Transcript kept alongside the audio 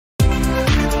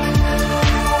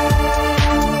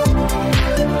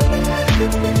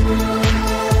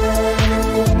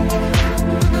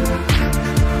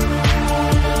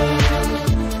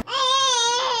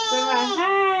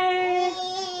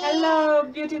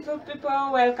beautiful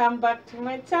people, welcome back to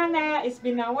my channel. It's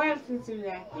been a while since we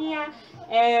were here,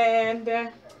 and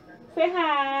say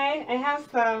hi. I have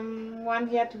someone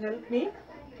here to help me.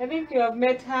 I think you have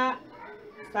met her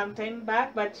some time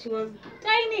back, but she was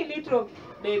tiny little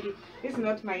baby. This is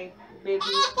not my baby,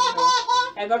 no.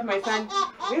 I got my son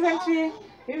recently.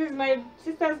 This is my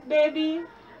sister's baby.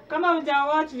 Kama uja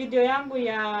watch video yangu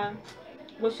ya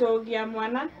Goshogia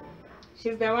Mwana,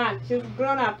 she's the one. She's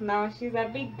grown up now. She's a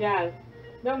big girl.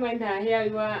 Don't mind her hair.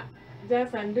 We were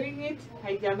just undoing it.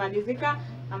 Haijamalizika.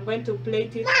 I'm going to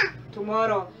plait it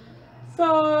tomorrow.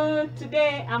 So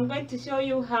today I'm going to show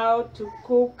you how to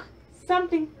cook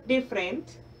something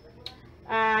different.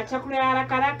 Chakula ya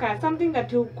haraka haraka, something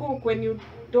that you cook when you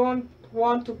don't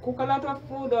want to cook a lot of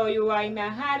food, or you are in a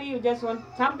hurry, you just want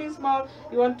something small,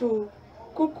 you want to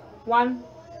cook one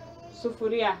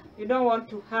sufuria. You don't want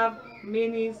to have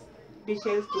many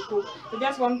dishes to cook. You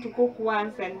just want to cook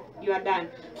once and you are done.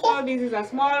 So this is a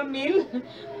small meal.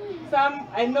 Some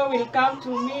I know will come to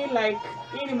me like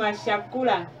ini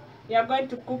mashakula. We are going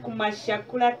to cook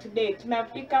mashakula today.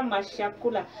 Tunapika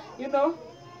mashakula. You know,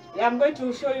 I'm going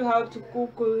to show you how to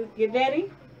cook githeri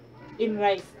in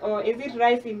rice, or is it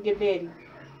rice in githeri?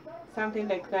 Something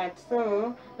like that.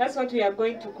 So that's what we are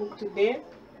going to cook today.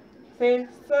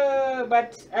 So,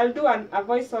 but I'll do a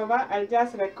voiceover. I'll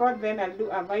just record, then I'll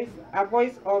do a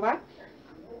voiceover.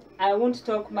 I won't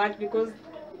talk much because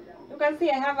you can see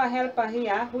I have a helper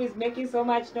here who is making so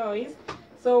much noise.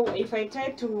 So if I try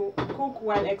to cook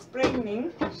while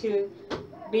explaining, she'll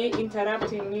be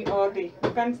interrupting me all day.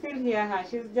 You can still hear her.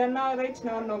 She's just right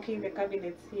now knocking the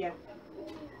cabinets here.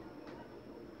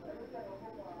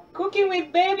 Cooking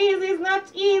with babies is not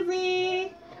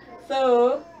easy.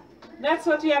 So that's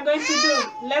what we are going to do.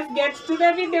 Let's get to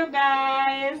the video,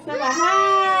 guys.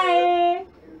 Hi.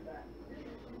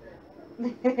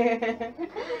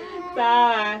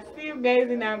 So, see you guys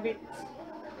in a bit.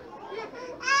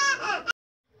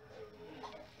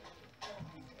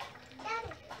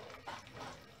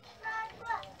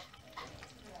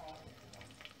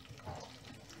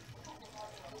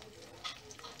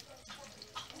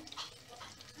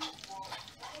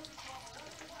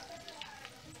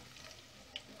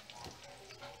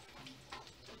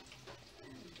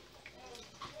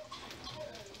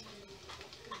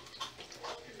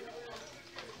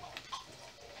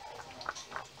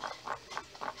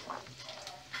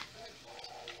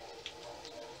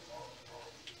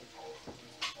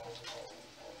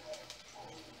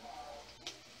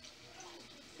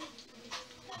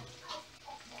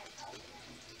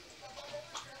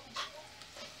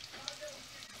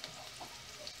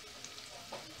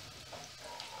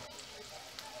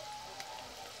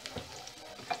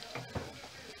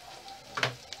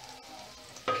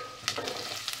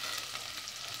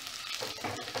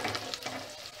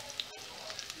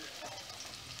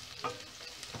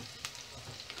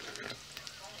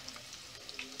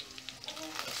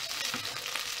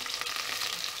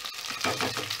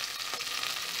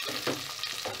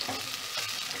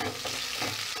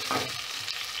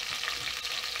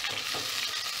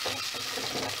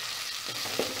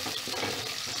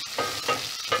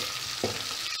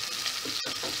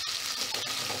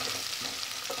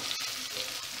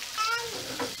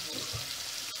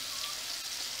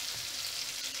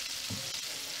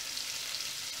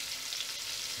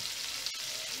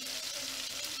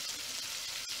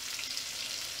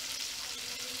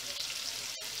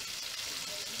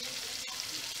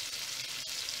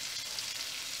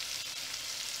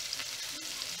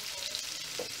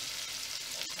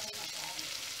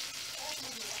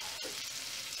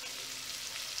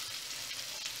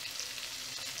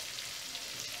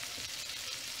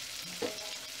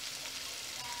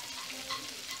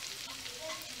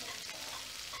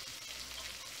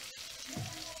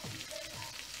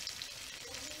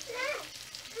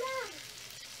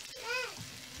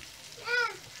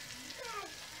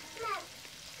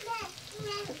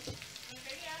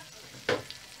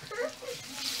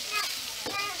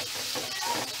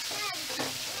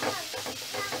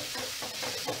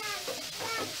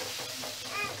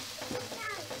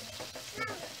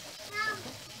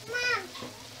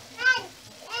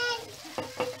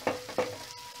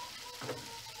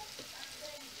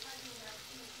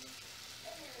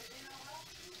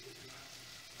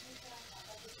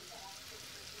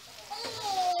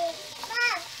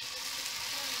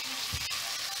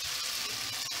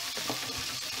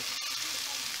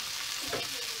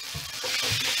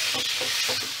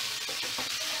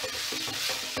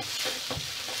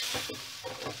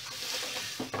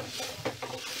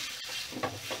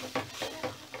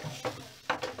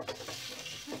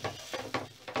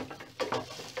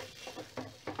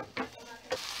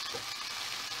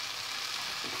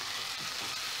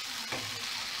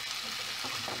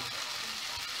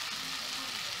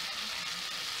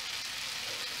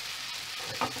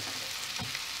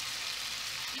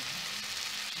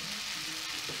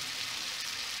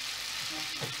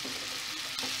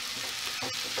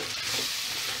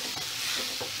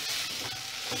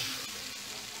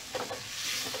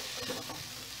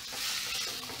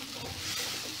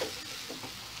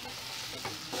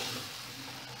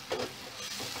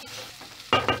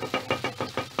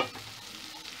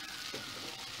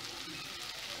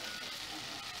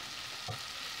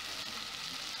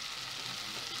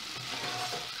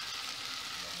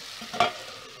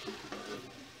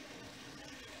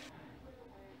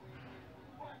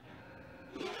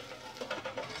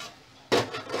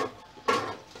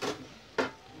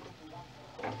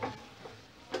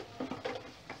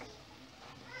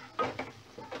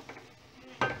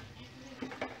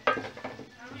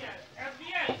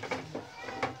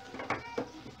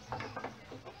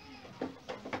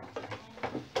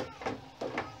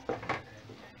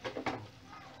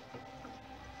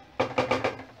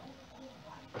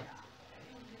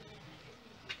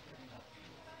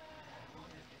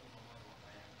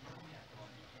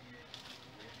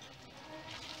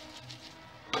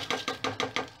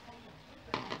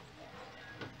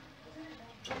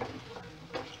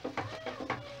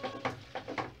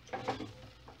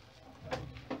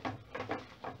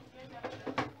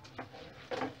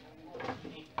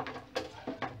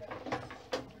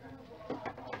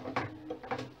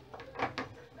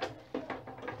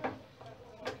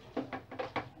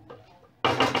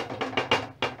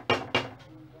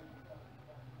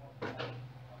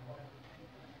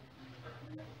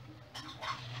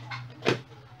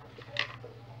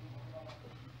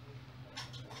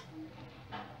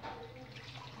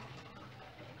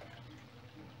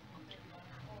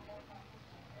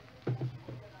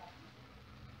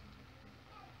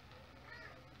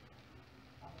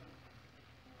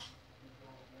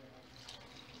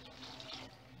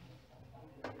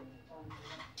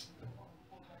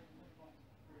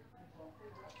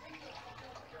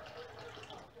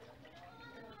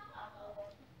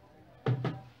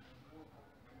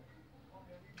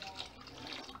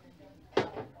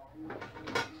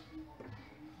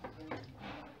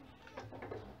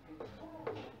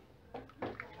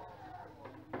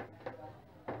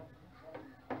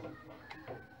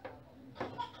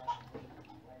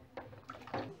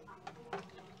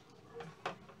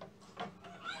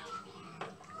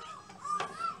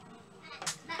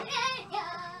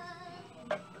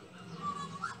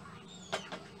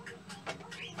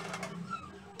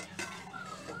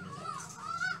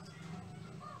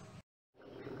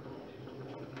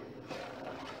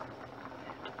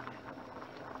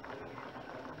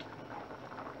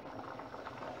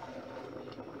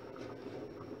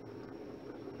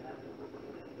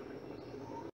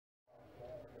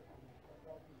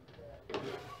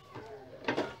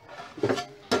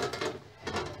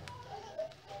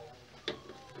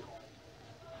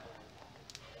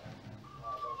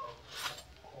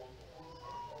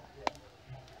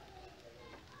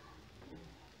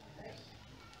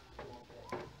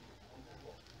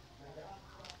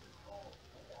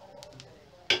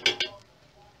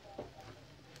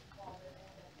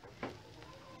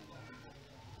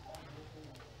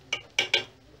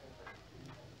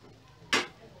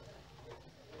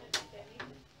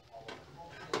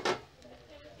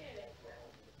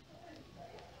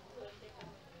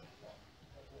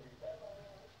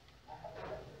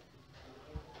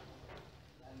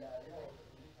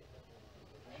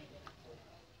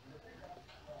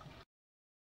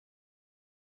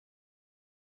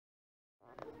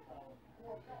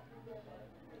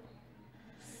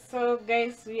 So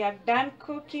guys, we are done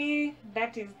cooking.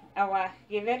 That is our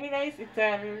githeri rice. It's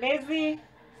a lazy,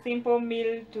 simple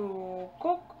meal to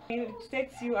cook. It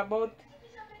takes you about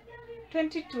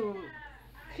 20 to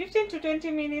 15 to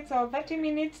 20 minutes or 30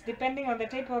 minutes depending on the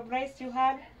type of rice you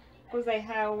had, because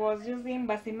I was using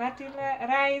basmati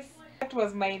rice. That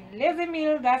was my lazy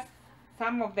meal. That's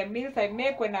some of the meals I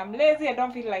make when I'm lazy. I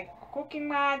don't feel like cooking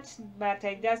much, but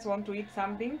I just want to eat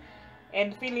something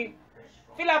and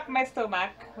fill up my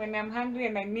stomach when I'm hungry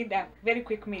and I need a very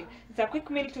quick meal. It's a quick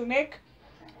meal to make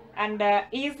and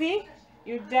easy.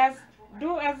 You just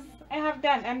do as I have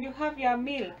done and you have your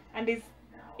meal, and it's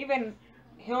even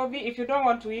healthy if you don't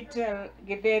want to eat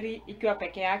githeri ikiwa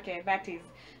peke yake. That is,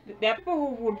 there are people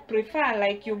who would prefer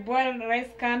like you boil rice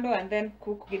kando and then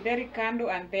cook githeri kando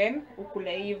and then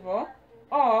ukule hivo,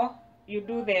 or you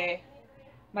do the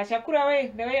machakura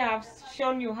way, the way I have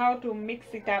shown you how to mix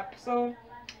it up. So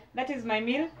that is my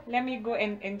meal. Let me go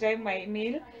and enjoy my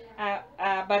meal.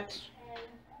 But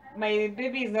my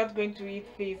baby is not going to eat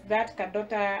this. That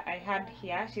daughter I had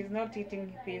here, she's not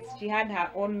eating this. She had her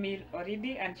own meal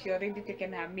already and she already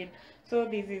taken her meal. So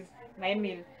this is my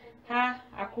meal. Ha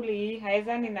akuli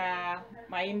haezani na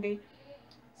mahindi.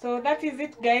 So that is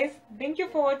it, guys. Thank you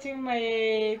for watching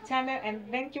my channel and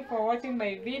thank you for watching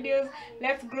my videos.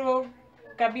 Let's grow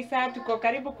kabisa, tuko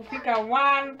karibu kufika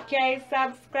 1K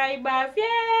subscribers.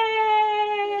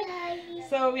 Yay!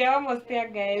 So we are almost there,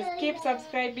 guys. Keep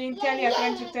subscribing, tell your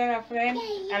friend to tell a friend,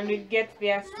 and we'll get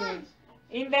there soon.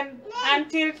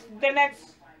 Until the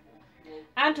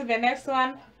next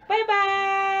one. Bye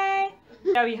bye.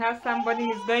 Now we have somebody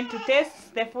who's going to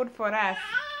taste the food for us.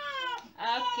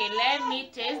 Okay, let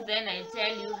me taste, then I'll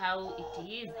tell you how it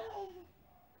is.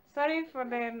 Sorry for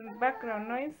the background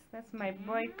noise. That's my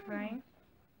boy crying.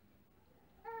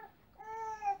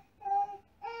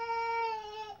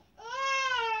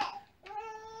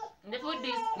 The food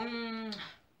is,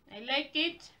 I like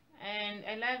it and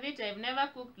I love it. I've never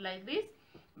cooked like this,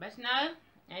 but now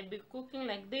I'll be cooking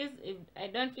like this. If I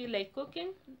don't feel like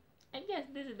cooking, I guess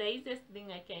this is the easiest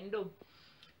thing I can do.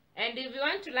 And if you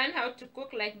want to learn how to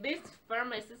cook like this, for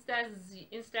my sister's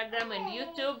Instagram and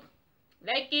YouTube,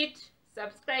 like it,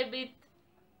 subscribe it,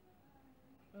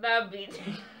 love it.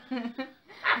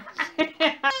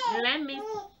 Let me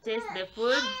taste the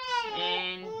food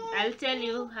and I'll tell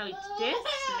you how it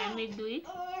tastes. Let me do it.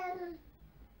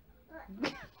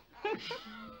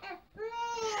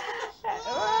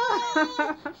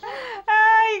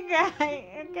 Hi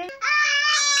guys. Okay.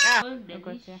 Oh,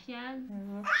 delicious.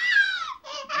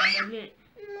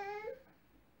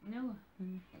 No.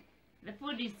 The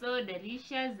food is so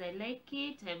delicious. I like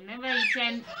it. I've never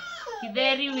eaten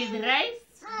githeri with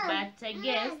rice, but I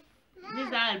guess this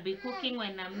is how I'll be cooking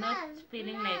when I'm not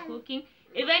feeling like cooking.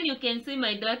 Even you can see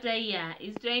my daughter here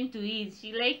is trying to eat.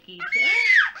 She like it.